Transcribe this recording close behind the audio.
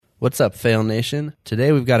What's up, Fail Nation?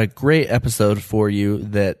 Today we've got a great episode for you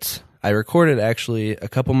that I recorded actually a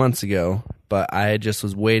couple months ago, but I just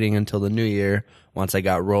was waiting until the new year once I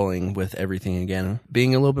got rolling with everything again,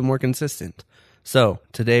 being a little bit more consistent. So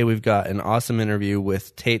today we've got an awesome interview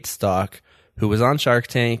with Tate Stock, who was on Shark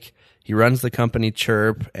Tank. He runs the company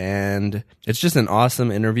Chirp, and it's just an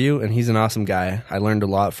awesome interview, and he's an awesome guy. I learned a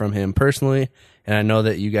lot from him personally, and I know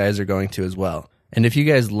that you guys are going to as well. And if you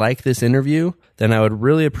guys like this interview, then I would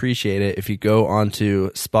really appreciate it if you go onto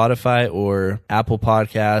Spotify or Apple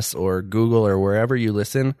Podcasts or Google or wherever you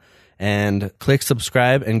listen and click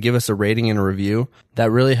subscribe and give us a rating and a review.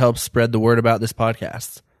 That really helps spread the word about this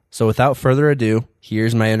podcast. So without further ado,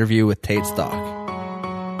 here's my interview with Tate Stock.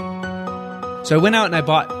 So I went out and I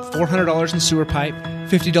bought $400 in sewer pipe,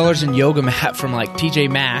 $50 in yoga mat from like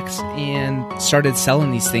TJ Maxx, and started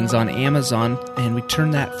selling these things on Amazon. And we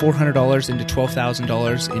turned that $400 into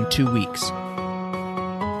 $12,000 in 2 weeks.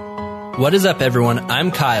 What is up, everyone?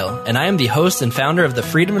 I'm Kyle, and I am the host and founder of the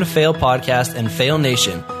Freedom to Fail podcast and Fail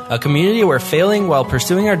Nation, a community where failing while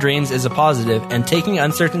pursuing our dreams is a positive and taking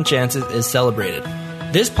uncertain chances is celebrated.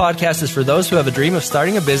 This podcast is for those who have a dream of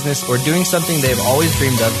starting a business or doing something they have always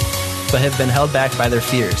dreamed of, but have been held back by their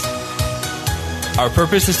fears. Our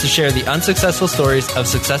purpose is to share the unsuccessful stories of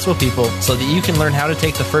successful people so that you can learn how to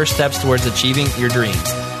take the first steps towards achieving your dreams.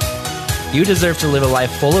 You deserve to live a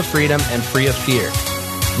life full of freedom and free of fear.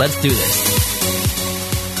 Let's do this.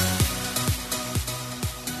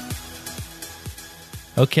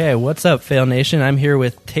 Okay, what's up, Fail Nation? I'm here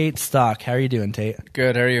with Tate Stock. How are you doing, Tate?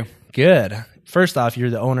 Good, how are you? Good. First off, you're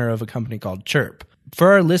the owner of a company called Chirp.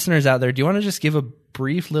 For our listeners out there, do you want to just give a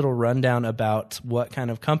brief little rundown about what kind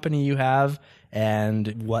of company you have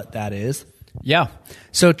and what that is? Yeah.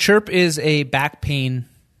 So Chirp is a back pain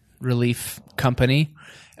relief company.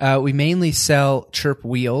 We mainly sell Chirp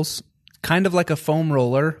wheels, kind of like a foam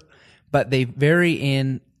roller, but they vary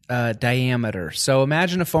in diameter. So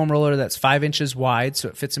imagine a foam roller that's 5 inches wide, so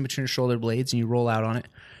it fits in between your shoulder blades and you roll out on it.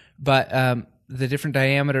 But the different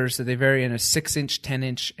diameters that they vary in a 6-inch,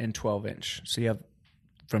 10-inch, and 12-inch. So you have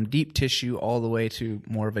from deep tissue all the way to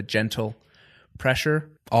more of a gentle pressure,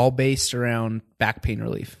 all based around back pain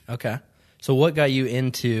relief. Okay. So what got you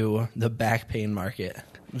into the back pain market?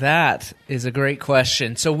 That is a great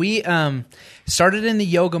question. So we started in the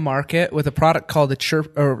yoga market with a product called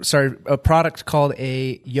a product called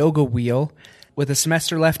a yoga wheel. With a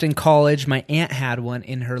semester left in college, my aunt had one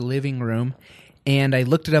in her living room, and I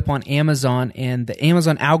looked it up on Amazon, and the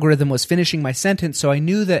Amazon algorithm was finishing my sentence, so I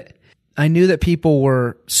knew that people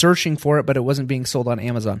were searching for it, but it wasn't being sold on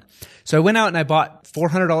Amazon. So I went out and I bought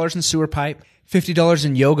 $400 in sewer pipe, $50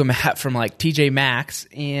 in yoga mat from like TJ Maxx,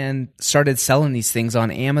 and started selling these things on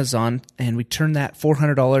Amazon. And we turned that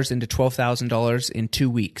 $400 into $12,000 in 2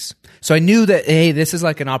 weeks. So I knew that, hey, this is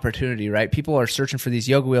like an opportunity, right? People are searching for these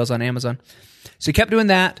yoga wheels on Amazon. So we kept doing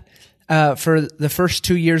that for the first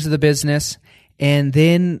 2 years of the business. And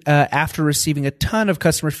then after receiving a ton of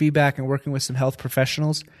customer feedback and working with some health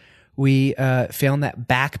professionals, we found that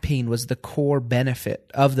back pain was the core benefit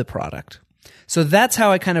of the product. So that's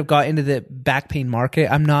how I kind of got into the back pain market.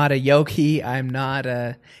 I'm not a yogi. I'm not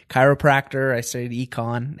a chiropractor. I studied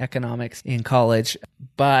economics in college,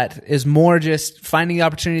 but is more just finding the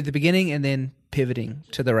opportunity at the beginning and then pivoting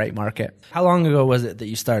to the right market. How long ago was it that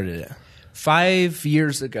you started it? 5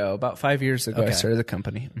 years ago, about 5 years ago, Okay. I started the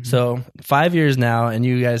company. Mm-hmm. So 5 years now, and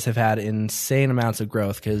you guys have had insane amounts of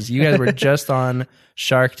growth because you guys were just on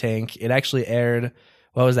Shark Tank. It actually aired,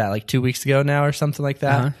 what was that, like 2 weeks ago now or something like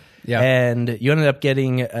that? Uh-huh. Yeah. And you ended up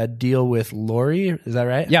getting a deal with Lori, is that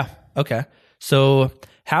right? Yeah. Okay. So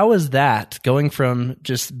how was that going from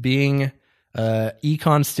just being an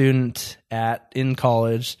econ student in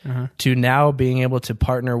college to now being able to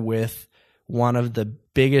partner with one of the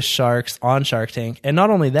biggest sharks on Shark Tank? And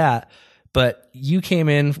not only that, but you came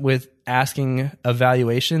in with asking a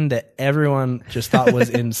valuation that everyone just thought was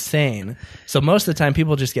insane. So most of the time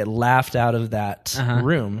people just get laughed out of that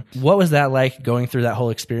room. What was that like going through that whole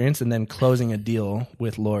experience and then closing a deal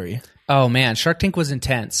with Lori? Oh man, Shark Tank was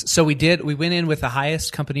intense. So we went in with the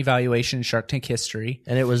highest company valuation in Shark Tank history.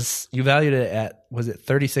 And you valued it at, was it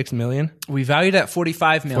 36 million? We valued at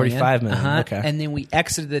 45 million. 45 million, okay. And then we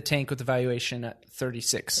exited the tank with the valuation at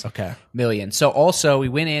 36 Okay. million. So also we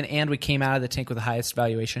went in and we came out of the tank with the highest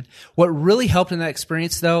valuation. What really helped in that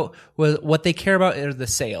experience though was what they care about are the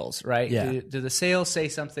sales, right? Yeah. Do the sales say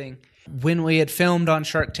something? When we had filmed on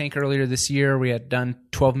Shark Tank earlier this year, we had done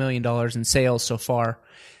 $12 million in sales so far.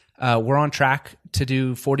 We're on track to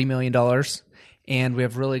do $40 million, and we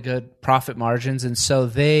have really good profit margins. And so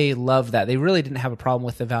they love that. They really didn't have a problem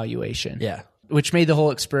with the valuation. Yeah. Which made the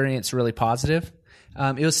whole experience really positive.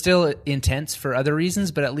 It was still intense for other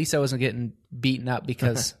reasons, but at least I wasn't getting beaten up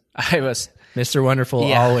because I was... Mr.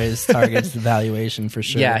 Wonderful always targets the valuation for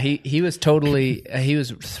sure. Yeah, he was totally... he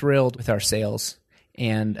was thrilled with our sales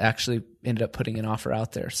and actually ended up putting an offer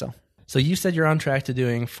out there. So you said you're on track to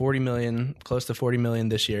doing 40 million, close to 40 million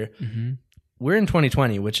this year. Mm-hmm. We're in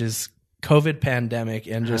 2020, which is COVID pandemic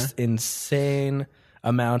and just insane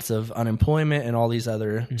amounts of unemployment and all these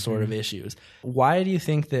other sort of issues. Why do you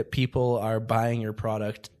think that people are buying your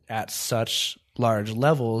product at such large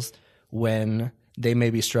levels when they may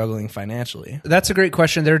be struggling financially? That's a great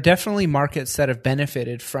question. There are definitely markets that have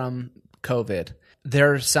benefited from COVID.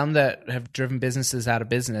 There are some that have driven businesses out of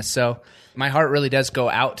business. So my heart really does go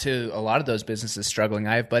out to a lot of those businesses struggling.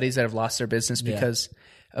 I have buddies that have lost their business because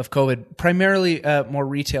of COVID. Primarily, more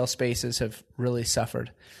retail spaces have really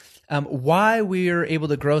suffered. Why we are able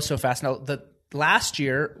to grow so fast. Now, the last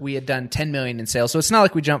year we had done 10 million in sales. So it's not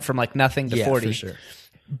like we jumped from like nothing to 40. For sure.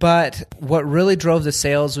 But what really drove the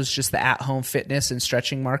sales was just the at-home fitness and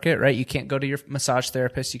stretching market, right? You can't go to your massage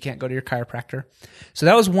therapist. You can't go to your chiropractor. So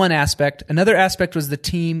that was one aspect. Another aspect was the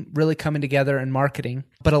team really coming together and marketing.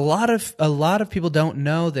 But a lot of people don't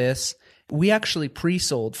know this. We actually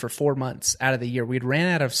pre-sold for 4 months out of the year. We'd ran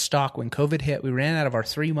out of stock when COVID hit. We ran out of our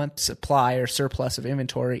 3-month supply or surplus of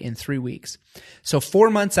inventory in 3 weeks. So 4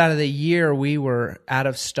 months out of the year, we were out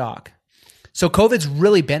of stock. So COVID's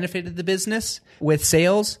really benefited the business with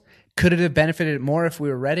sales. Could it have benefited it more if we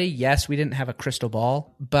were ready? Yes, we didn't have a crystal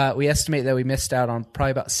ball, but we estimate that we missed out on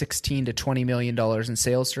probably about $16 to $20 million in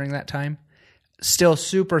sales during that time. Still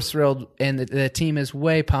super thrilled, and the team is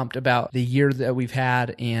way pumped about the year that we've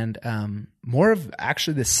had and more of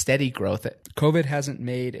actually the steady growth. COVID hasn't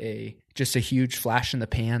made just a huge flash in the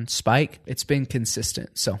pan spike. It's been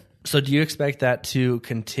consistent, So do you expect that to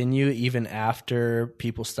continue even after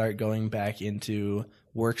people start going back into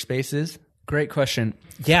workspaces? Great question.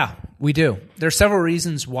 Yeah, we do. There are several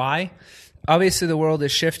reasons why. Obviously, the world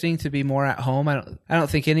is shifting to be more at home. I don't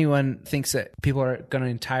think anyone thinks that people are going to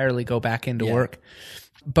entirely go back into work.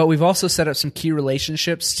 But we've also set up some key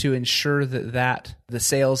relationships to ensure that the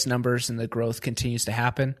sales numbers and the growth continues to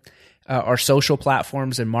happen. Our social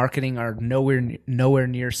platforms and marketing are nowhere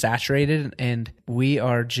near saturated, and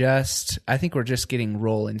I think we're just getting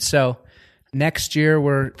rolling. So next year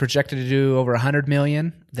we're projected to do over 100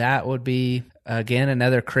 million. That would be, again,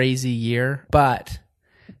 another crazy year, but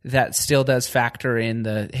that still does factor in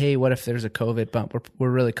hey, what if there's a COVID bump? We're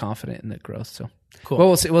really confident in the growth. So cool. Well,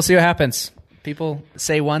 we'll see what happens. People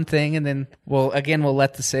say one thing, and then we'll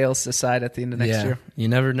let the sales decide at the end of next year. You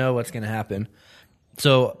never know what's going to happen.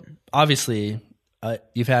 So obviously,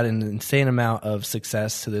 you've had an insane amount of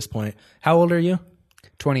success to this point. How old are you?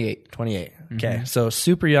 28. 28. Okay. So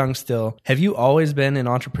super young still. Have you always been an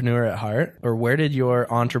entrepreneur at heart, or where did your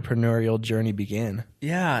entrepreneurial journey begin?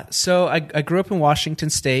 Yeah. So I grew up in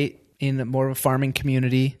Washington State in more of a farming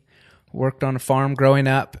community, worked on a farm growing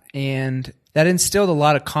up, and that instilled a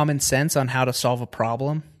lot of common sense on how to solve a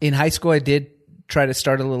problem. In high school, I did try to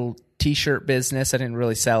start a little t-shirt business. I didn't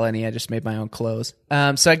really sell any. I just made my own clothes.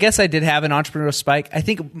 So I guess I did have an entrepreneurial spike. I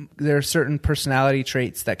think there are certain personality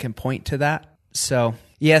traits that can point to that. So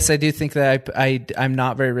yes, I do think that I'm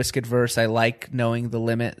not very risk adverse. I like knowing the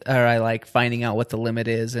limit, or I like finding out what the limit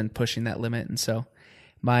is and pushing that limit. And so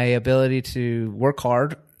my ability to work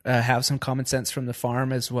hard, have some common sense from the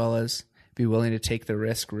farm, as well as be willing to take the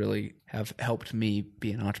risk, really have helped me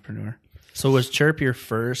be an entrepreneur. So was Chirp your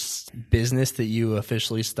first business that you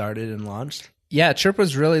officially started and launched? Yeah, Chirp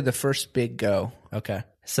was really the first big go. Okay.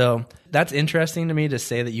 So that's interesting to me to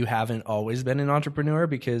say that you haven't always been an entrepreneur,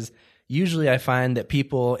 because usually I find that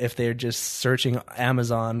people, if they're just searching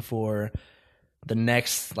Amazon for the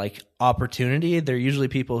next opportunity, they're usually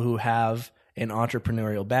people who have an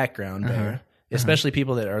entrepreneurial background there, especially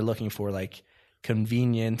people that are looking for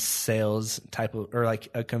convenience sales type of, or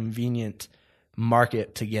a convenient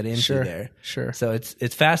market to get into there. Sure. So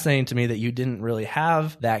it's fascinating to me that you didn't really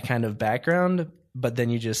have that kind of background, but then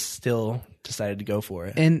you just still decided to go for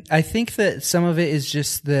it. And I think that some of it is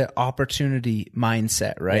just the opportunity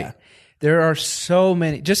mindset, right? Yeah. There are so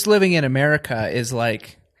many, just living in America is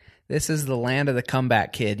this is the land of the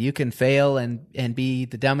comeback kid. You can fail and be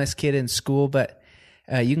the dumbest kid in school, but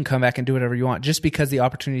you can come back and do whatever you want just because the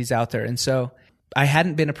opportunity's out there. And so I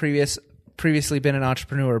hadn't been previously been an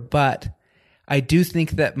entrepreneur, but I do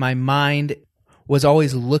think that my mind was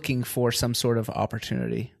always looking for some sort of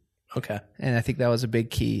opportunity. Okay. And I think that was a big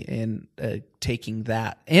key in taking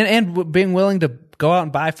that and being willing to go out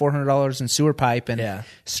and buy $400 in sewer pipe and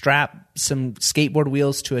strap some skateboard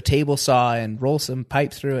wheels to a table saw and roll some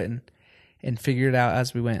pipe through it and figure it out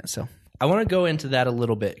as we went. So I want to go into that a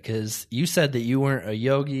little bit because you said that you weren't a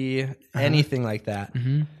yogi, anything like that.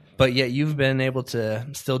 But yet you've been able to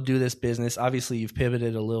still do this business. Obviously, you've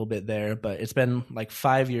pivoted a little bit there, but it's been like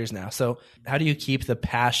 5 years now. So how do you keep the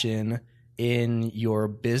passion in your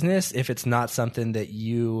business if it's not something that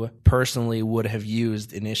you personally would have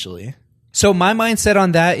used initially? So my mindset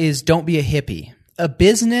on that is don't be a hippie. A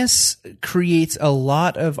business creates a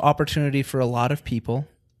lot of opportunity for a lot of people,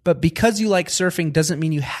 but because you like surfing doesn't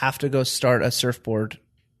mean you have to go start a surfboard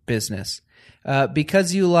business.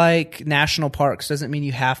 Because you like national parks doesn't mean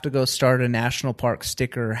you have to go start a national park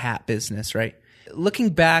sticker or hat business, right?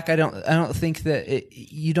 Looking back, I don't think that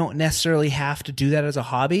you don't necessarily have to do that as a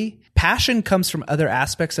hobby. Passion comes from other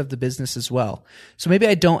aspects of the business as well. So maybe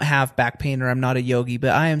I don't have back pain or I'm not a yogi,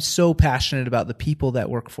 but I am so passionate about the people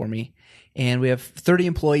that work for me. And we have 30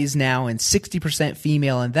 employees now and 60%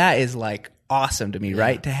 female. And that is like awesome to me,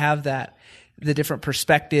 right? To have that, the different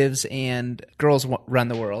perspectives, and girls run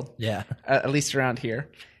the world. Yeah. At least around here.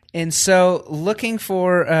 And so looking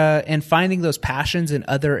for and finding those passions in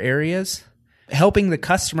other areas, helping the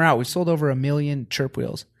customer out. We've sold over 1 million Chirp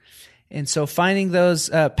wheels. And so finding those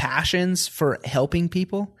passions for helping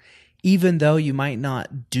people, even though you might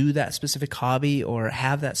not do that specific hobby or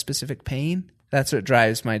have that specific pain, that's what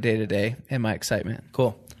drives my day-to-day and my excitement.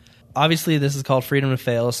 Cool. Obviously, this is called Freedom to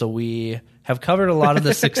Fail, so we have covered a lot of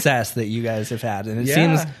the success that you guys have had. And it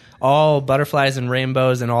seems all butterflies and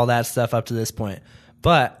rainbows and all that stuff up to this point.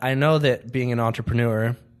 But I know that being an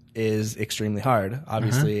entrepreneur is extremely hard.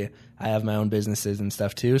 Obviously, I have my own businesses and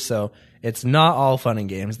stuff too, so it's not all fun and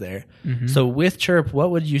games there. So with Chirp,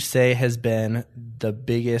 what would you say has been the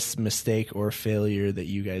biggest mistake or failure that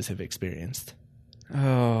you guys have experienced?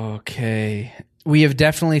 Okay. We have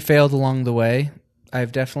definitely failed along the way.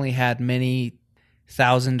 I've definitely had many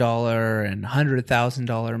 $1,000 and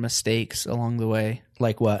 $100,000 mistakes along the way.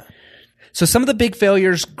 Like what? So some of the big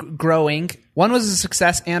failures growing, one was a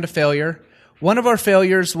success and a failure. One of our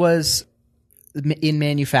failures was in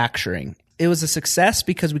manufacturing. It was a success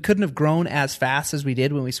because we couldn't have grown as fast as we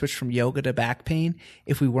did when we switched from yoga to back pain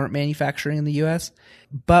if we weren't manufacturing in the U.S.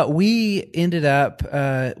 But we ended up,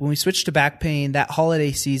 when we switched to back pain, that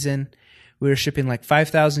holiday season, we were shipping like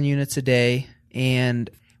 5,000 units a day, and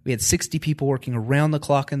we had 60 people working around the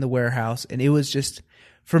clock in the warehouse. And it was just,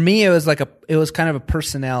 for me, it was kind of a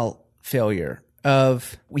personnel failure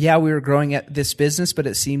of, we were growing at this business, but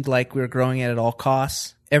it seemed like we were growing at all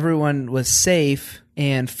costs. Everyone was safe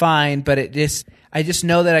and fine, but I just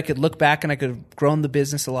know that I could look back and I could have grown the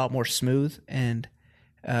business a lot more smooth. And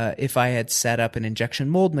if I had set up an injection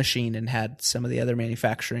mold machine and had some of the other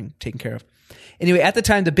manufacturing taken care of. Anyway, at the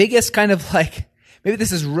time, the biggest kind of like, maybe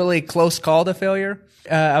this is really close call to failure.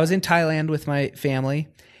 I was in Thailand with my family,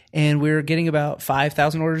 and we were getting about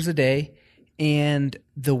 5,000 orders a day. And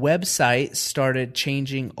the website started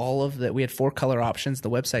changing all of the, we had 4 color options. The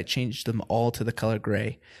website changed them all to the color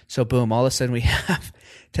gray. So boom, all of a sudden we have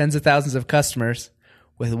tens of thousands of customers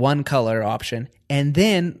with one color option. And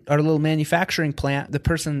then our little manufacturing plant, the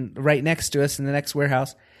person right next to us in the next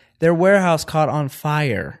warehouse, their warehouse caught on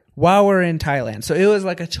fire while we're in Thailand. So it was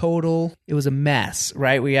like it was a mess,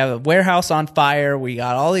 right? We have a warehouse on fire. We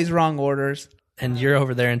got all these wrong orders. And you're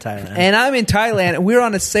over there in Thailand. And I'm in Thailand, and we're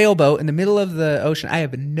on a sailboat in the middle of the ocean. I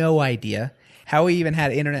have no idea how we even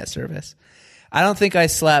had internet service. I don't think I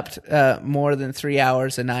slept more than 3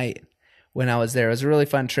 hours a night when I was there. It was a really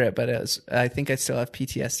fun trip, but I think I still have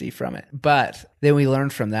PTSD from it. But then we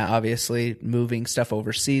learned from that, obviously, moving stuff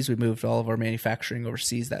overseas. We moved all of our manufacturing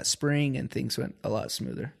overseas that spring, and things went a lot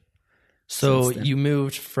smoother. So you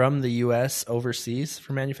moved from the U.S. overseas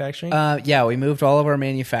for manufacturing? Yeah, we moved all of our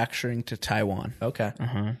manufacturing to Taiwan. Okay.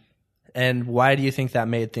 And why do you think that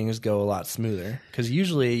made things go a lot smoother? Because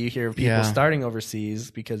usually you hear of people starting overseas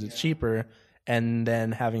because it's cheaper and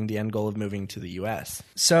then having the end goal of moving to the U.S.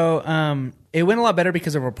 So it went a lot better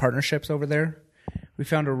because of our partnerships over there. We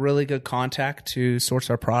found a really good contact to source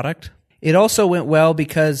our product. It also went well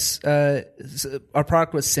because our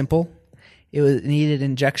product was simple. It needed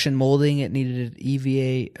injection molding. It needed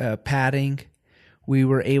EVA padding. We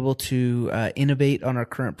were able to innovate on our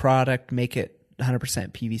current product, make it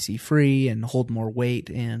 100% PVC free and hold more weight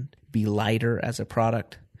and be lighter as a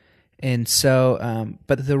product. And so,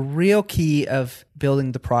 but the real key of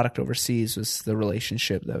building the product overseas was the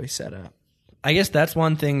relationship that we set up. I guess that's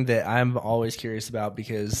one thing that I'm always curious about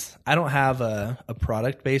because I don't have a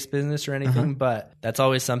product-based business or anything, but that's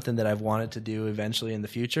always something that I've wanted to do eventually in the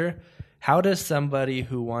future. How does somebody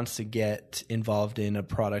who wants to get involved in a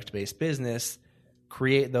product-based business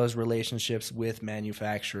create those relationships with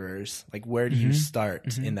manufacturers? Like, where do you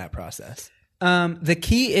start in that process? The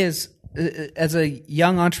key is as a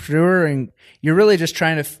young entrepreneur, and you're really just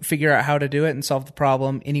trying to figure out how to do it and solve the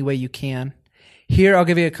problem any way you can. Here, I'll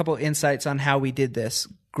give you a couple insights on how we did this,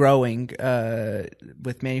 growing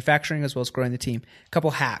with manufacturing as well as growing the team. A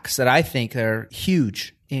couple hacks that I think are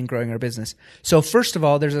huge in growing our business. So first of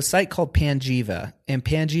all, there's a site called Panjiva, and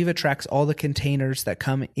Panjiva tracks all the containers that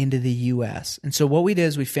come into the U.S. And so what we did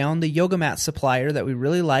is we found the yoga mat supplier that we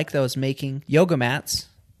really liked that was making yoga mats.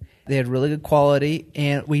 They had really good quality,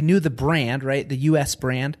 and we knew the brand, right, the U.S.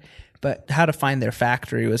 brand, but how to find their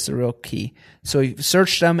factory was the real key. So we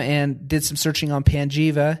searched them and did some searching on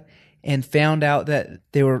Panjiva and found out that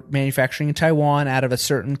they were manufacturing in Taiwan out of a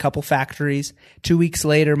certain couple factories. 2 weeks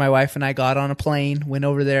later, my wife and I got on a plane, went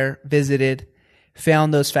over there, visited,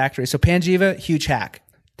 found those factories. So Panjiva, huge hack.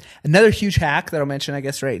 Another huge hack that I'll mention, I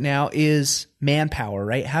guess, right now is manpower,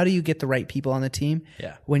 right? How do you get the right people on the team?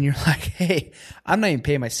 Yeah. When you're like, hey, I'm not even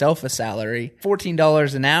paying myself a salary.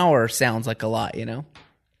 $14 an hour sounds like a lot, you know?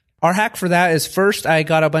 Our hack for that is first, I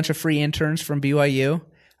got a bunch of free interns from BYU.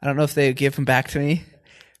 I don't know if they give them back to me,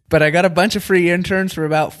 but I got a bunch of free interns for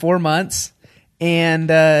about 4 months, and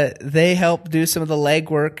they helped do some of the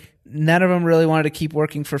legwork. None of them really wanted to keep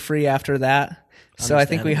working for free after that. So I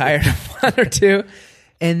think we hired one or two.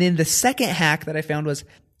 And then the second hack that I found was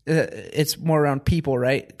it's more around people,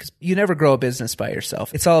 right? Because you never grow a business by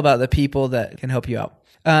yourself. It's all about the people that can help you out.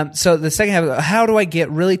 So the second half, how do I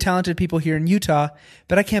get really talented people here in Utah,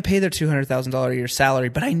 but I can't pay their $200,000 a year salary,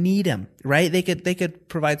 but I need them, right? They could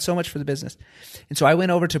provide so much for the business. And so I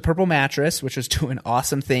went over to Purple Mattress, which was doing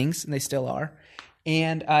awesome things, and they still are.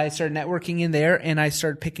 And I started networking in there, and I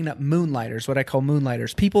started picking up moonlighters, what I call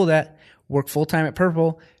moonlighters, people that work full-time at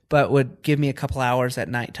Purple, but would give me a couple hours at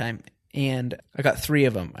nighttime. And I got 3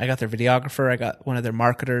 of them. I got their videographer, I got one of their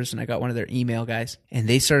marketers, and I got one of their email guys. And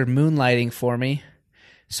they started moonlighting for me.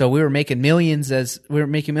 So we were making millions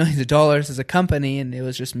of dollars as a company, and it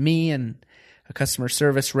was just me and a customer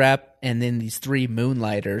service rep, and then these 3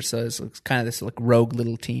 moonlighters. So it was kind of this like rogue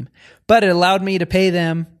little team. But it allowed me to pay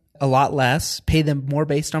them a lot less, pay them more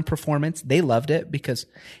based on performance. They loved it because,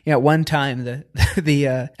 you know, at one time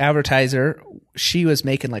the advertiser, she was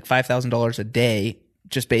making like $5,000 a day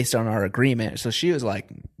just based on our agreement. So she was like,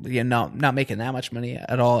 you know, not making that much money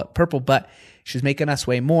at all at Purple, but she was making us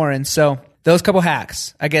way more. And so those couple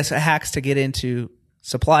hacks, I guess, hacks to get into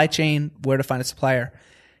supply chain, where to find a supplier,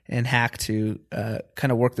 and hack to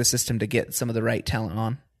kind of work the system to get some of the right talent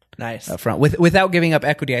on. Nice. Up front without giving up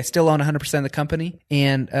equity. I still own 100% of the company.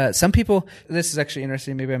 And some people, this is actually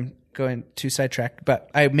interesting. Maybe I'm going too sidetracked,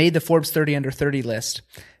 but I made the Forbes 30 under 30 list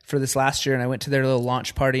for this last year, and I went to their little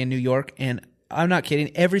launch party in New York, and I'm not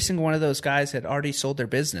kidding. Every single one of those guys had already sold their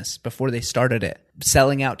business before they started it,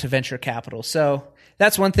 selling out to venture capital. So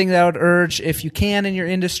that's one thing that I would urge. If you can in your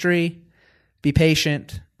industry, be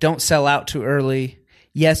patient. Don't sell out too early.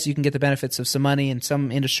 Yes, you can get the benefits of some money. In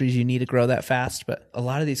some industries, you need to grow that fast. But a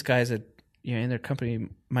lot of these guys that, you know, in their company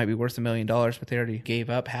might be worth $1 million, but they already gave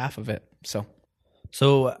up half of it.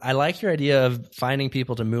 So I like your idea of finding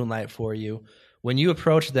people to moonlight for you. When you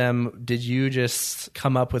approached them, did you just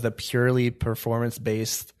come up with a purely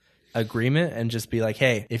performance-based agreement and just be like,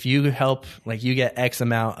 hey, if you help, like, you get X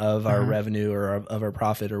amount of our revenue or of our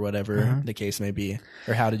profit or whatever the case may be?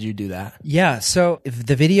 Or how did you do that? Yeah. So if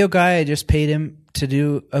the video guy, I just paid him to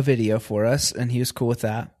do a video for us, and he was cool with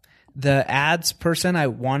that. The ads person, I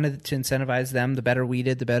wanted to incentivize them. The better we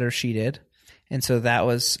did, the better she did. And so that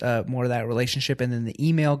was more of that relationship. And then the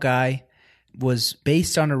email guy was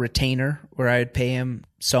based on a retainer where I would pay him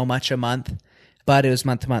so much a month, but it was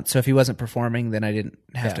month to month. So if he wasn't performing, then I didn't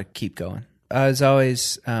have to keep going. I was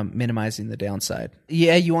always minimizing the downside.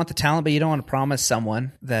 Yeah, you want the talent, but you don't want to promise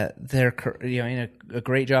someone that they're in a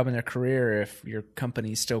great job in their career if your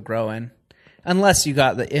company's still growing, unless you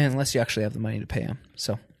actually have the money to pay them.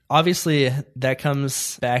 So obviously, that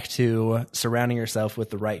comes back to surrounding yourself with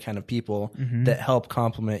the right kind of people that help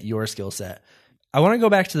complement your skill set. I want to go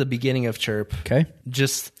back to the beginning of Chirp. Okay.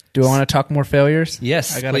 Do I want to talk more failures?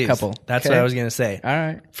 Yes, I got please. a couple. That's what I was going to say. All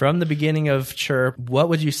right. From the beginning of Chirp, what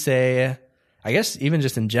would you say, I guess even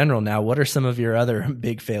just in general now, what are some of your other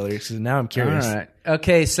big failures? Because now I'm curious. All right.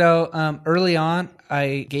 Okay, so early on,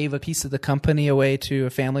 I gave a piece of the company away to a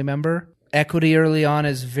family member. Equity early on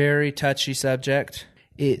is a very touchy subject.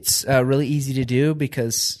 It's really easy to do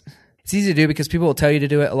because people will tell you to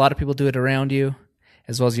do it. A lot of people do it around you,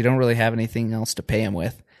 as well as you don't really have anything else to pay them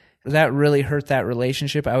with. That really hurt that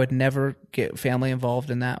relationship. I would never get family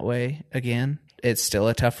involved in that way again. It's still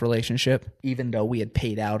a tough relationship, even though we had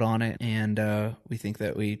paid out on it, and we think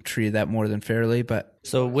that we treated that more than fairly. But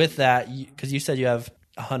so with that, because you said you have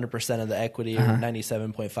 100% of the equity or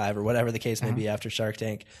 97.5 or whatever the case may be after Shark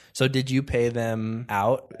Tank. So did you pay them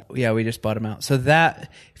out? Yeah, we just bought them out. So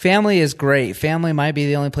that family is great. Family might be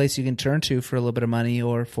the only place you can turn to for a little bit of money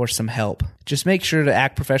or for some help. Just make sure to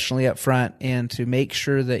act professionally up front and to make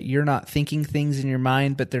sure that you're not thinking things in your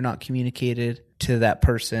mind, but they're not communicated to that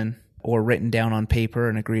person or written down on paper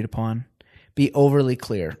and agreed upon. Be overly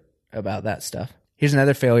clear about that stuff. Here's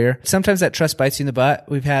another failure. Sometimes that trust bites you in the butt.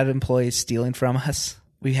 We've had employees stealing from us.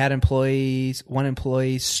 We had one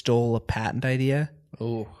employee stole a patent idea.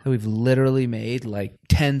 Oh, We've literally made like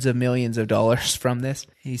tens of millions of dollars from this.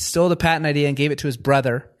 He stole the patent idea and gave it to his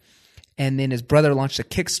brother. And then his brother launched a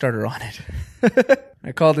Kickstarter on it.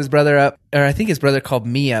 I called his brother up, or I think his brother called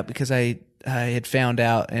me up because I had found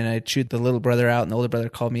out, and I chewed the little brother out, and the older brother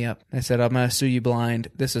called me up. I said, I'm going to sue you blind.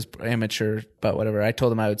 This is amateur, but whatever. I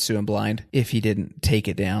told him I would sue him blind if he didn't take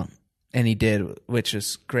it down. And he did, which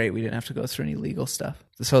is great. We didn't have to go through any legal stuff.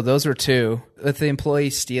 So those were two. With the employee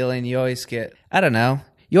stealing, you always get, I don't know.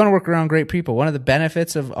 You want to work around great people. One of the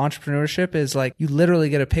benefits of entrepreneurship is like you literally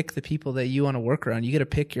get to pick the people that you want to work around. You get to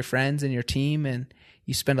pick your friends and your team, and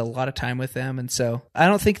you spend a lot of time with them. And so I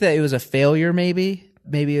don't think that it was a failure maybe.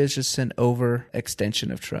 Maybe it was just an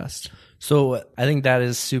overextension of trust. so I think that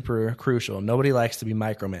is super crucial. Nobody likes to be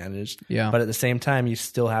micromanaged. Yeah. But at the same time, you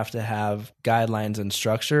still have to have guidelines and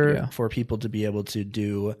structure Yeah. for people to be able to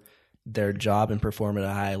do their job and perform at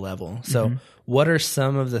a high level. So what are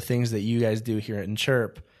some of the things that you guys do here in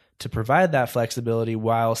Chirp to provide that flexibility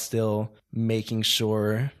while still making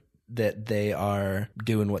sure that they are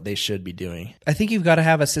doing what they should be doing? I think you've got to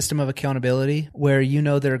have a system of accountability where you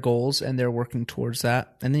know their goals and they're working towards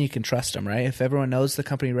that. And then you can trust them, right? If everyone knows the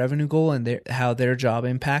company revenue goal and how their job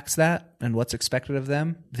impacts that and what's expected of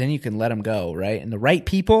them, then you can let them go, right? And the right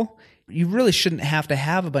people, you really shouldn't have to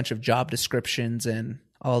have a bunch of job descriptions and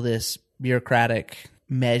all this bureaucratic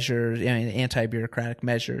measures, anti-bureaucratic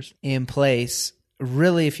measures in place.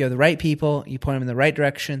 Really, if you have the right people, you point them in the right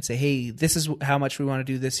direction, say, hey, this is how much we want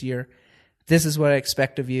to do this year. This is what I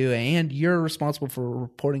expect of you. And you're responsible for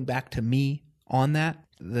reporting back to me on that.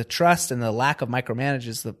 The trust and the lack of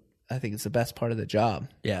micromanage I think it's the best part of the job.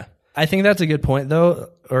 Yeah. I think that's a good point,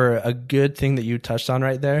 though, or a good thing that you touched on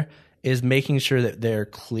right there is making sure that they're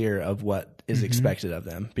clear of what is expected of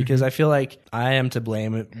them. Because I feel like I am to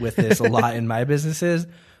blame with this a lot in my businesses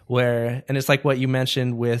and it's like what you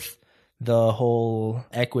mentioned with the whole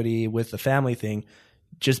equity with the family thing,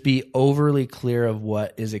 just be overly clear of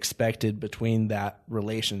what is expected between that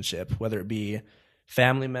relationship, whether it be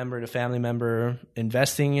family member to family member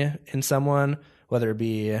investing in someone, whether it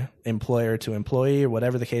be employer to employee or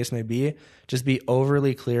whatever the case may be. Just be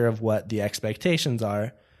overly clear of what the expectations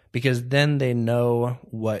are, because then they know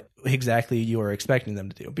what exactly you are expecting them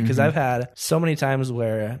to do. Because I've had so many times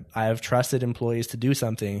where I have trusted employees to do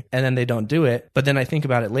something and then they don't do it, but then I think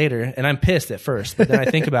about it later and I'm pissed at first, but then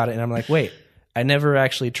I think about it and I'm like, wait, I never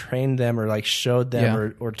actually trained them or like showed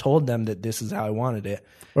them or told them that this is how I wanted it.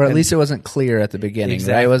 Or at least it wasn't clear at the beginning,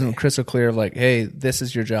 Exactly. right? It wasn't crystal clear of like, hey, this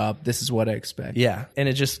is your job. This is what I expect. Yeah. And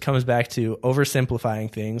it just comes back to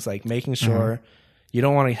oversimplifying things, like making sure you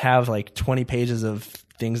don't want to have like 20 pages of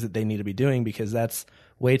things that they need to be doing, because that's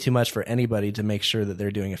way too much for anybody to make sure that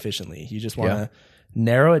they're doing efficiently. You just want to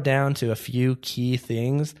narrow it down to a few key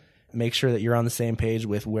things, make sure that you're on the same page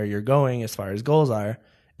with where you're going as far as goals are,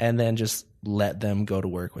 and then just let them go to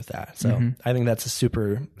work with that. So I think that's a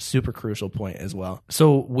super, super crucial point as well.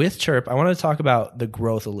 So with Chirp, I want to talk about the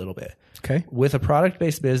growth a little bit. Okay. With a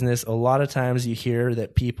product-based business, a lot of times you hear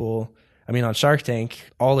that people, on Shark Tank,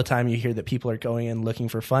 all the time you hear that people are going in looking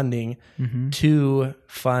for funding to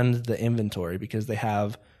fund the inventory because they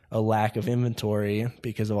have a lack of inventory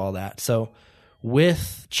because of all that. So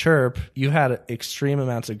with Chirp, you had extreme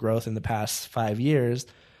amounts of growth in the past 5 years.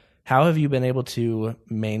 How have you been able to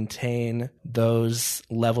maintain those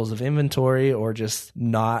levels of inventory or just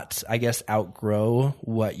not, outgrow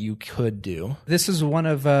what you could do? This is one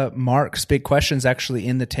of Mark's big questions actually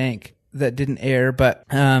in the tank that didn't air, but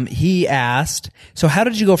he asked, so how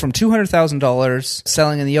did you go from $200,000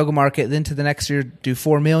 selling in the yoga market, then to the next year do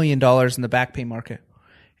 $4 million in the back pain market?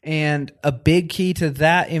 And a big key to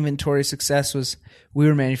that inventory success was we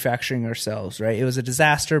were manufacturing ourselves, right? It was a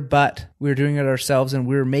disaster, but we were doing it ourselves and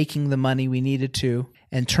we were making the money we needed to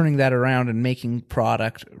and turning that around and making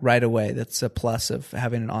product right away. That's a plus of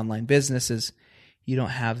having an online business, is you don't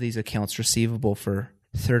have these accounts receivable for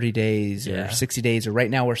 30 days or 60 days, or right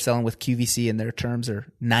now we're selling with QVC and their terms are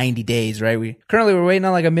 90 days, right? We're waiting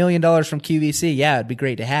on like $1 million from QVC. Yeah, it'd be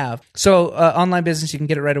great to have. So online business, you can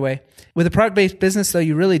get it right away. With a product-based business though,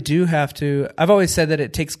 you really do have to, I've always said that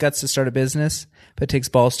it takes guts to start a business, but it takes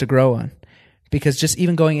balls to grow one. because just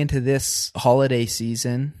even going into this holiday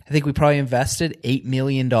season, I think we probably invested $8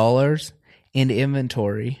 million into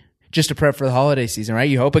inventory just to prep for the holiday season, right?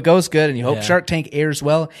 You hope it goes good and you hope Shark Tank airs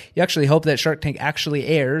well. You actually hope that Shark Tank actually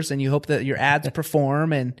airs and you hope that your ads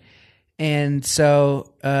perform. And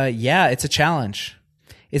so, it's a challenge.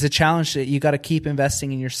 It's a challenge that you got to keep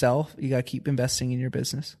investing in yourself. You got to keep investing in your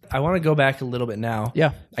business. I want to go back a little bit now.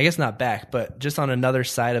 Yeah. I guess not back, but just on another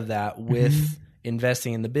side of that with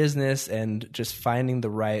investing in the business and just finding the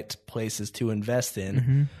right places to invest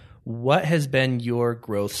in. What has been your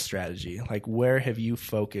growth strategy? Like, where have you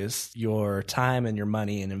focused your time and your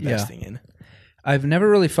money in investing in? I've never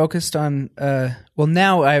really focused on,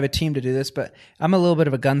 now I have a team to do this, but I'm a little bit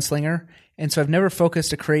of a gunslinger. And so I've never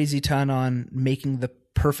focused a crazy ton on making the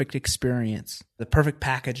perfect experience, the perfect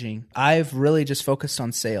packaging. I've really just focused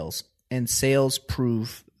on sales, and sales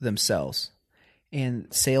prove themselves. And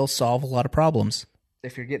sales solve a lot of problems.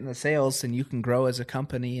 If you're getting the sales, then you can grow as a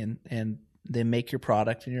company and then make your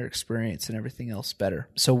product and your experience and everything else better.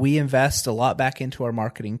 So we invest a lot back into our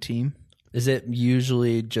marketing team. Is it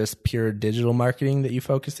usually just pure digital marketing that you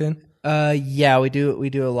focus in? We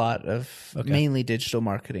do a lot of mainly digital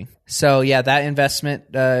marketing. So that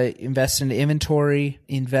investment, invest into inventory,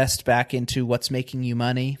 invest back into what's making you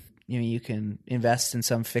money. You can invest in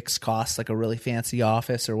some fixed costs like a really fancy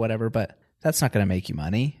office or whatever, but that's not going to make you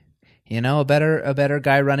money. A better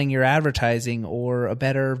guy running your advertising or a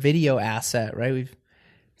better video asset, right?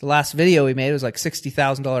 The last video we made was like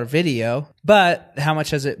 $60,000 video, but how much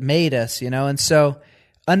has it made us, And so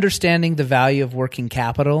understanding the value of working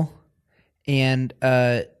capital and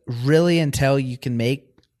really until you can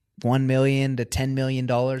make $1 million to $10 million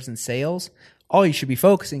in sales, all you should be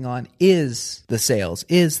focusing on is the sales,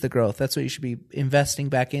 is the growth. That's what you should be investing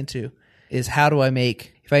back into, is how do I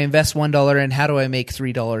make, if I invest $1 in, how do I make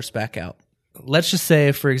 $3 back out? Let's just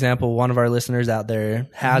say, for example, one of our listeners out there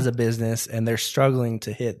has a business and they're struggling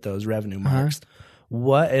to hit those revenue marks.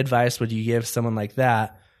 What advice would you give someone like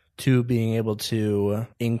that to being able to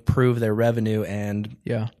improve their revenue and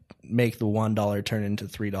make the $1 turn into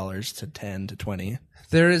 $3 to 10 to 20?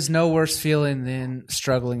 There is no worse feeling than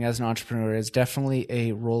struggling as an entrepreneur. It's definitely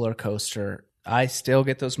a roller coaster. I still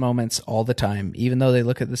get those moments all the time. Even though they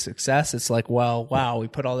look at the success, it's like, well, wow, we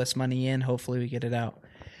put all this money in. Hopefully we get it out.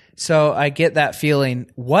 So I get that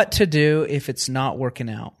feeling. What to do if it's not working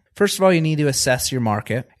out? First of all, you need to assess your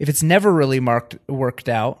market. If it's never really worked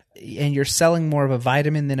out and you're selling more of a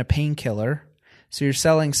vitamin than a painkiller, so you're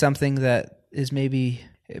selling something that is maybe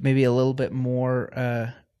a little bit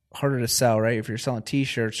more harder to sell, right? If you're selling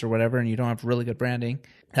t-shirts or whatever and you don't have really good branding,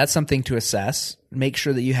 that's something to assess. Make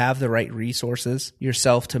sure that you have the right resources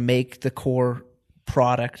yourself to make the core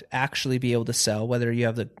product actually be able to sell, whether you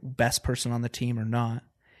have the best person on the team or not.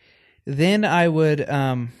 Then I would,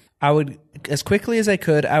 as quickly as I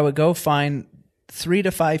could, I would go find 3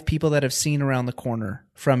 to 5 people that have seen around the corner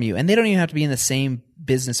from you. And they don't even have to be in the same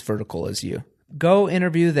business vertical as you. Go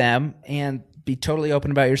interview them and be totally open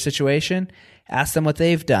about your situation. Ask them what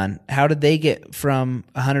they've done. How did they get from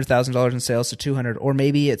 $100,000 in sales to 200, or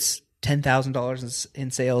maybe it's $10,000 in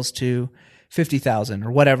sales to 50,000,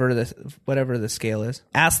 or whatever the scale is.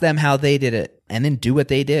 Ask them how they did it, and then do what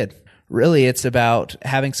they did. Really, it's about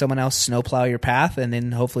having someone else snowplow your path, and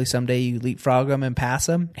then hopefully someday you leapfrog them and pass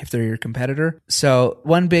them if they're your competitor. So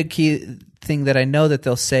one big key thing that I know that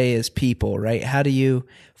they'll say is people, right? How do you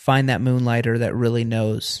find that moonlighter that really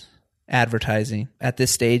knows advertising at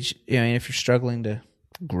this stage? If you're struggling to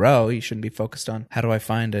grow, you shouldn't be focused on how do I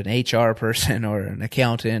find an HR person or an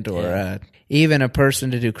accountant or even a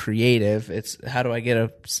person to do creative. It's how do I get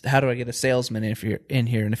a salesman if you're in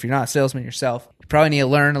here? And if you're not a salesman yourself, you probably need to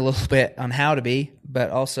learn a little bit on how to be, but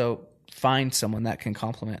also find someone that can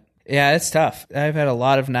complement. Yeah, it's tough. I've had a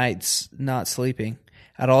lot of nights not sleeping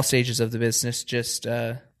at all stages of the business, just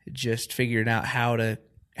figuring out how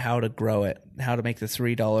to grow it, how to make the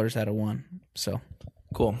 $3 out of $1. So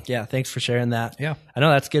cool. Yeah, thanks for sharing that. Yeah. I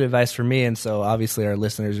know that's good advice for me, and so obviously our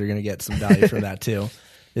listeners are going to get some value from that too.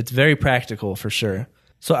 It's very practical for sure.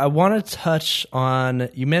 So I want to touch on,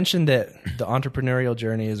 you mentioned that the entrepreneurial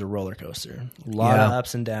journey is a roller coaster. A lot of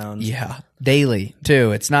ups and downs. Yeah, daily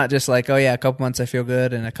too. It's not just like, a couple months I feel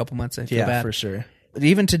good and a couple months I feel bad. Yeah, for sure. But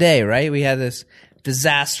even today, right, we had this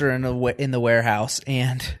disaster in the warehouse,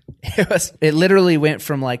 and it literally went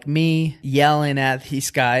from like me yelling at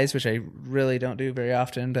these guys, which I really don't do very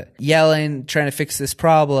often, but yelling, trying to fix this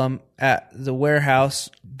problem at the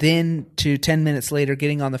warehouse, then to 10 minutes later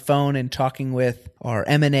getting on the phone and talking with our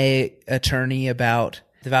M&A attorney about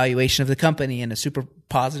the valuation of the company, and a super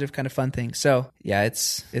positive kind of fun thing. So yeah,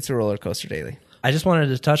 it's a roller coaster daily. I just wanted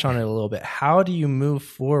to touch on it a little bit. How do you move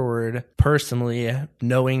forward personally,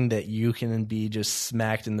 knowing that you can be just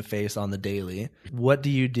smacked in the face on the daily? What do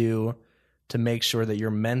you do to make sure that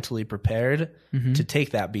you're mentally prepared to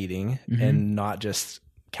take that beating and not just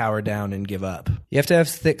cower down and give up? You have to have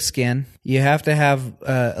thick skin. You have to have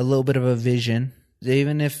a little bit of a vision,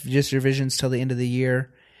 even if just your vision's till the end of the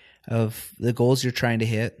year of the goals you're trying to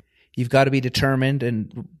hit. You've got to be determined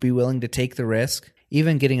and be willing to take the risk.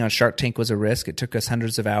 Even getting on Shark Tank was a risk. It took us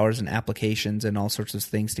hundreds of hours and applications and all sorts of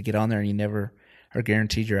things to get on there, and you never are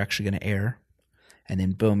guaranteed you're actually going to air. And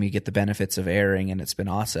then boom, you get the benefits of airing, and it's been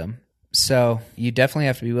awesome. So you definitely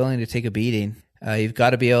have to be willing to take a beating. You've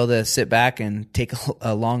got to be able to sit back and take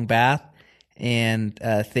a long bath and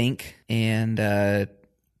think and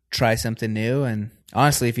try something new. And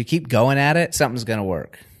honestly, if you keep going at it, something's going to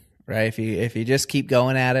work, right? If you just keep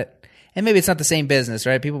going at it, and maybe it's not the same business,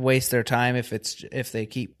 right? People waste their time if they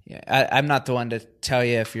keep. I'm not the one to tell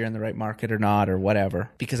you if you're in the right market or not or whatever,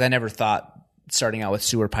 because I never thought starting out with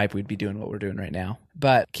sewer pipe we'd be doing what we're doing right now.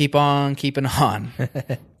 But keep on keeping on.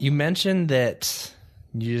 You mentioned that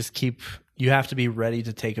you have to be ready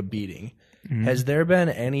to take a beating. Has there been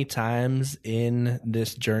any times in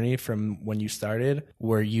this journey from when you started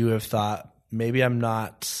where you have thought, maybe I'm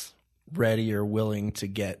not ready or willing to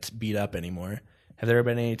get beat up anymore? Have there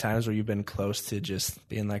been any times where you've been close to just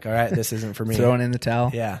being like, all right, this isn't for me? Throwing in the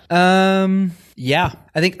towel? Yeah. Yeah.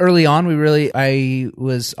 I think early on I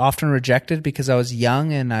was often rejected because I was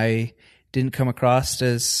young and I didn't come across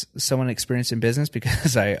as someone experienced in business,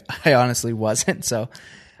 because I honestly wasn't. So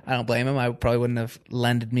I don't blame him. I probably wouldn't have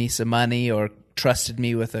lended me some money or trusted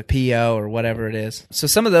me with a PO or whatever it is. So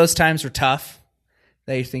some of those times were tough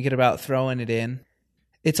that you're thinking about throwing it in.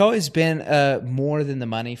 It's always been more than the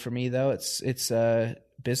money for me, though. It's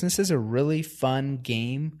business is a really fun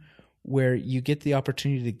game where you get the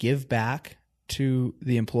opportunity to give back to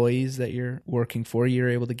the employees that you're working for. You're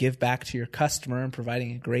able to give back to your customer and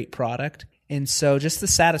providing a great product. And so just the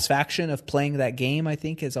satisfaction of playing that game, I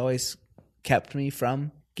think, has always kept me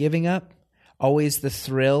from giving up. Always the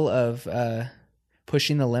thrill of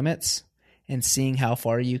pushing the limits and seeing how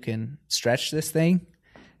far you can stretch this thing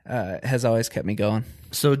has always kept me going.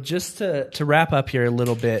 So just to wrap up here a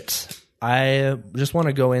little bit, I just want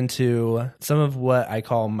to go into some of what I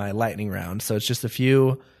call my lightning round. So it's just a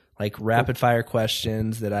few like rapid fire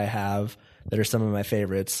questions that I have that are some of my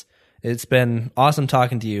favorites. It's been awesome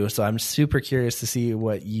talking to you, so I'm super curious to see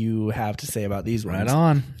what you have to say about these ones. Right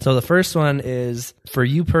on. So the first one is, for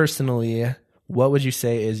you personally, what would you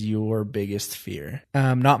say is your biggest fear?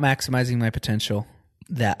 Not maximizing my potential.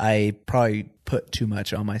 That I probably put too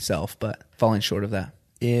much on myself, but falling short of that.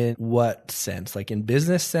 In what sense? Like in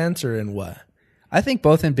business sense or in what? I think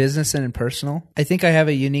both in business and in personal. I think I have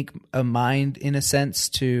a unique mind in a sense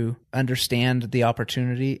to understand the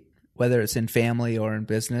opportunity, whether it's in family or in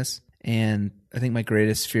business. And I think my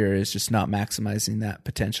greatest fear is just not maximizing that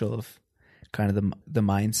potential of kind of the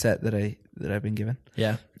mindset that I've been given.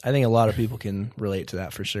 Yeah, I think a lot of people can relate to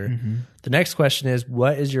that for sure. The next question is,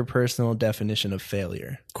 what is your personal definition of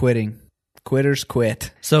failure? Quitting. Quitters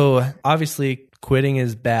quit. So obviously quitting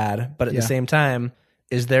is bad, but at the same time,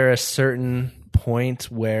 is there a certain point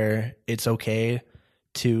where it's okay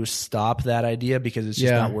to stop that idea because it's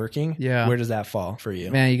just not working? Yeah. Where does that fall for you?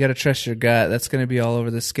 Man, you got to trust your gut. That's going to be all over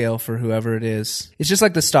the scale for whoever it is. It's just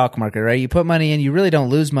like the stock market, right? You put money in, you really don't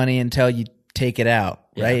lose money until you take it out,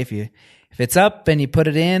 right? If it's up and you put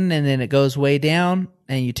it in and then it goes way down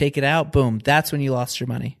and you take it out, boom, that's when you lost your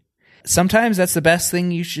money. Sometimes that's the best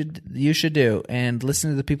thing you should do, and listen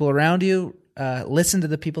to the people around you. Listen to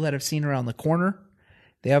the people that have seen around the corner.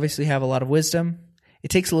 They obviously have a lot of wisdom. It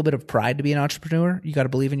takes a little bit of pride to be an entrepreneur. You got to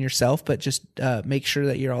believe in yourself, but just make sure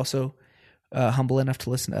that you're also humble enough to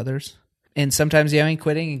listen to others. And sometimes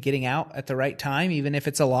quitting and getting out at the right time, even if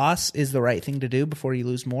it's a loss, is the right thing to do before you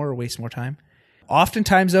lose more or waste more time.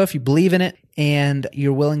 Oftentimes, though, if you believe in it and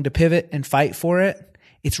you're willing to pivot and fight for it,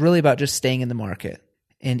 it's really about just staying in the market.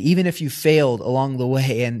 And even if you failed along the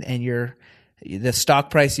way and the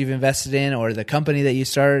stock price you've invested in or the company that you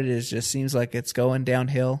started just seems like it's going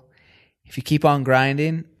downhill, if you keep on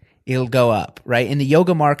grinding, it'll go up, right? In the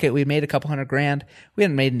yoga market, we made a couple $100,000. We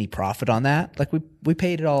hadn't made any profit on that. Like we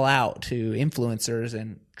paid it all out to influencers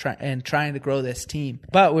and trying to grow this team.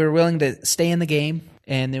 But we were willing to stay in the game,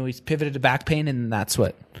 and then we pivoted to back pain, and that's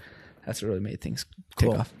what really made things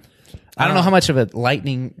take off. I don't know how much of a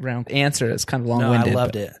lightning round answer. It's kind of long-winded. No, I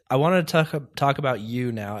loved it. I wanted to talk about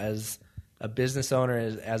you now as a business owner,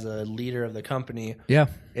 as a leader of the company. Yeah.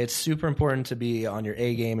 It's super important to be on your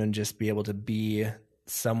A game and just be able to be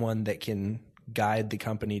someone that can guide the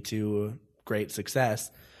company to great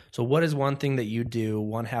success. So what is one thing that you do,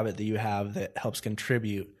 one habit that you have that helps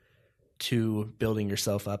contribute to building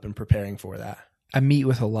yourself up and preparing for that? I meet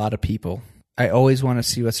with a lot of people. I always want to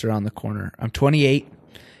see what's around the corner. I'm 28.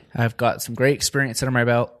 I've got some great experience under my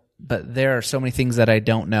belt, but there are so many things that I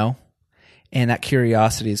don't know. And that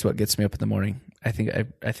curiosity is what gets me up in the morning. I think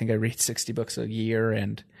I read 60 books a year,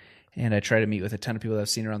 and I try to meet with a ton of people that I've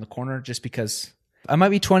seen around the corner, just because I might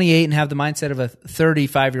be 28 and have the mindset of a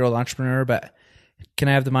 35-year-old entrepreneur, but can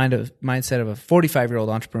I have the mindset of a 45-year-old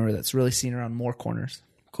entrepreneur that's really seen around more corners?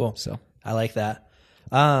 Cool. So I like that.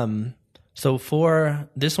 So for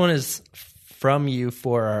this one is from you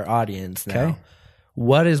for our audience now. Okay.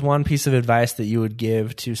 What is one piece of advice that you would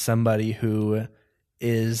give to somebody who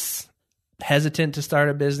is hesitant to start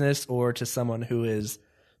a business, or to someone who is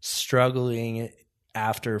struggling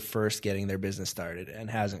after first getting their business started and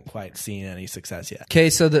hasn't quite seen any success yet? Okay,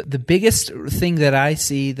 so the biggest thing that I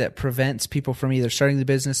see that prevents people from either starting the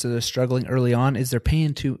business or they're struggling early on is they're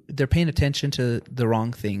paying attention to the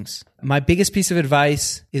wrong things. My biggest piece of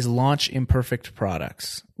advice is launch imperfect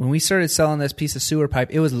products. When we started selling this piece of sewer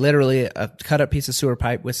pipe, it was literally a cut up piece of sewer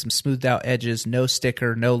pipe with some smoothed out edges, no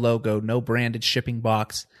sticker, no logo, no branded shipping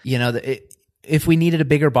box. You know, if we needed a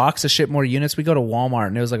bigger box to ship more units, we go to Walmart,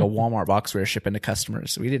 and it was like a Walmart box we were shipping to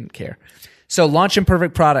customers. So we didn't care. So launch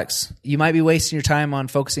imperfect products. You might be wasting your time on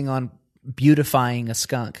focusing on beautifying a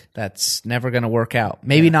skunk. That's never going to work out.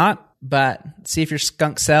 Maybe not, but see if your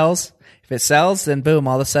skunk sells. If it sells, then boom,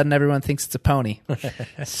 all of a sudden everyone thinks it's a pony.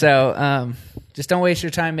 So just don't waste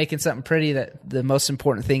your time making something pretty that the most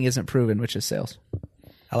important thing isn't proven, which is sales.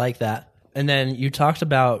 I like that. And then you talked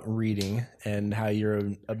about reading and how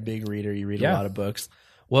you're a big reader. You read a lot of books.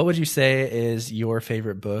 What would you say is your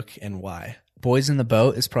favorite book and why? Boys in the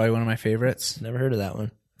Boat is probably one of my favorites. Never heard of that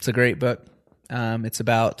one. It's a great book. It's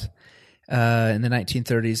about in the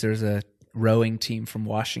 1930s, there's a rowing team from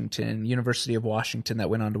Washington, University of Washington, that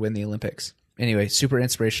went on to win the Olympics. Anyway, super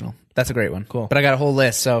inspirational. That's a great one. Cool. But I got a whole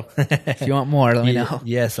list, so if you want more, let me know.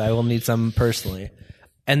 Yes, I will need some personally.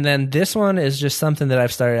 And then this one is just something that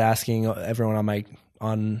I've started asking everyone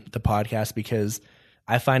on the podcast, because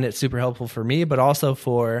I find it super helpful for me, but also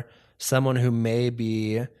for someone who may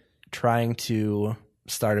be trying to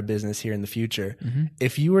start a business here in the future. Mm-hmm.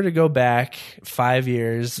 If you were to go back 5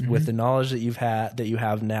 years with the knowledge that you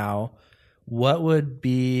have now, what would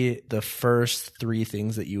be the first 3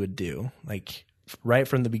 things that you would do, like right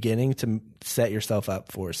from the beginning, to set yourself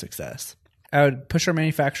up for success? I would push our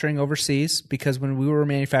manufacturing overseas, because when we were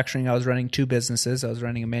manufacturing, I was running 2 businesses. I was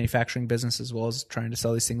running a manufacturing business as well as trying to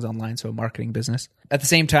sell these things online, so a marketing business. At the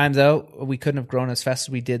same time, though, we couldn't have grown as fast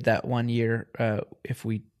as we did that 1 year if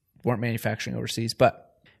we weren't manufacturing overseas.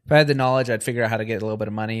 But if I had the knowledge, I'd figure out how to get a little bit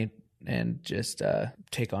of money and just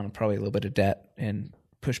take on probably a little bit of debt and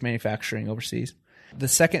push manufacturing overseas. The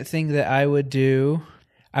second thing that I would do,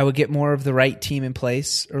 I would get more of the right team in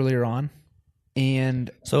place earlier on.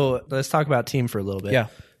 And so let's talk about team for a little bit. Yeah.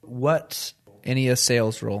 Any a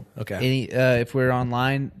sales role. Okay. If we're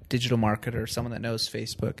online, digital marketer, someone that knows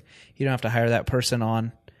Facebook, you don't have to hire that person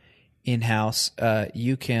on in-house.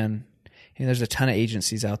 You can, and there's a ton of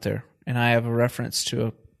agencies out there, and I have a reference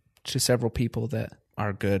to several people that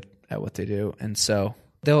are good at what they do. And so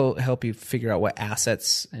they'll help you figure out what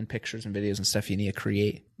assets and pictures and videos and stuff you need to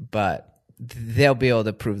create, but they'll be able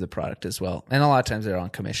to prove the product as well. And a lot of times they're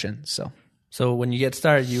on commission. So when you get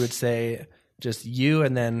started, you would say just you,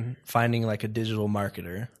 and then finding like a digital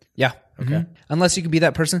marketer. Yeah. Okay. Mm-hmm. Unless you can be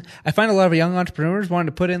that person. I find a lot of young entrepreneurs wanting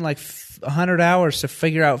to put in like 100 hours to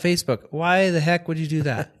figure out Facebook. Why the heck would you do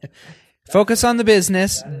that? Focus on the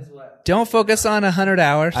business. Don't focus on 100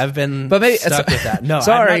 hours. I've been stuck with that. No,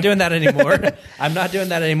 sorry. I'm not doing that anymore. I'm not doing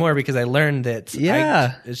that anymore because I learned that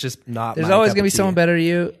it's just not There's my always cup going to be of tea. someone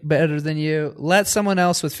better than you. Let someone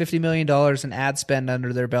else with $50 million in ad spend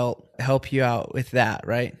under their belt help you out with that,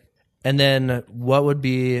 right? And then what would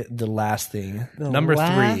be the last thing? Number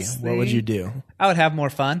 3, what would you do? I would have more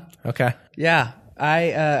fun. Okay. Yeah.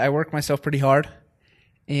 I work myself pretty hard,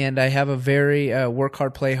 and I have a very work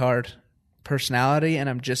hard, play hard personality, and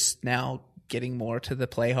I'm just now getting more to the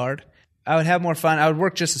play hard. I would have more fun. I would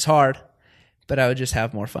work just as hard, but I would just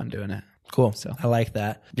have more fun doing it. Cool. So I like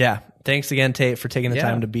that. Yeah. Thanks again, Tate, for taking the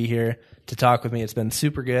time to be here to talk with me. It's been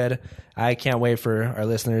super good. I can't wait for our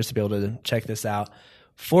listeners to be able to check this out.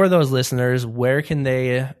 For those listeners, where can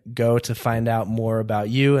they go to find out more about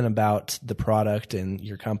you and about the product and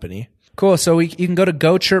your company? Cool. So you can go to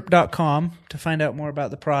gochirp.com to find out more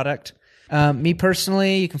about the product. Me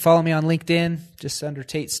personally, you can follow me on LinkedIn, just under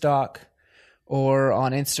Tate Stock, or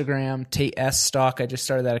on Instagram, Tate S Stock. I just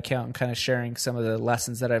started that account and kind of sharing some of the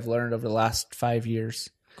lessons that I've learned over the last 5 years.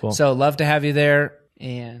 Cool. So love to have you there.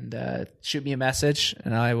 and shoot me a message,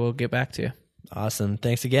 and I will get back to you. Awesome.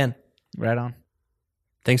 Thanks again. Right on.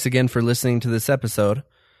 Thanks again for listening to this episode.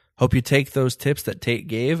 Hope you take those tips that Tate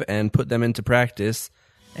gave and put them into practice.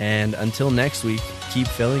 And until next week, keep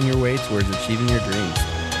filling your way towards achieving your dreams.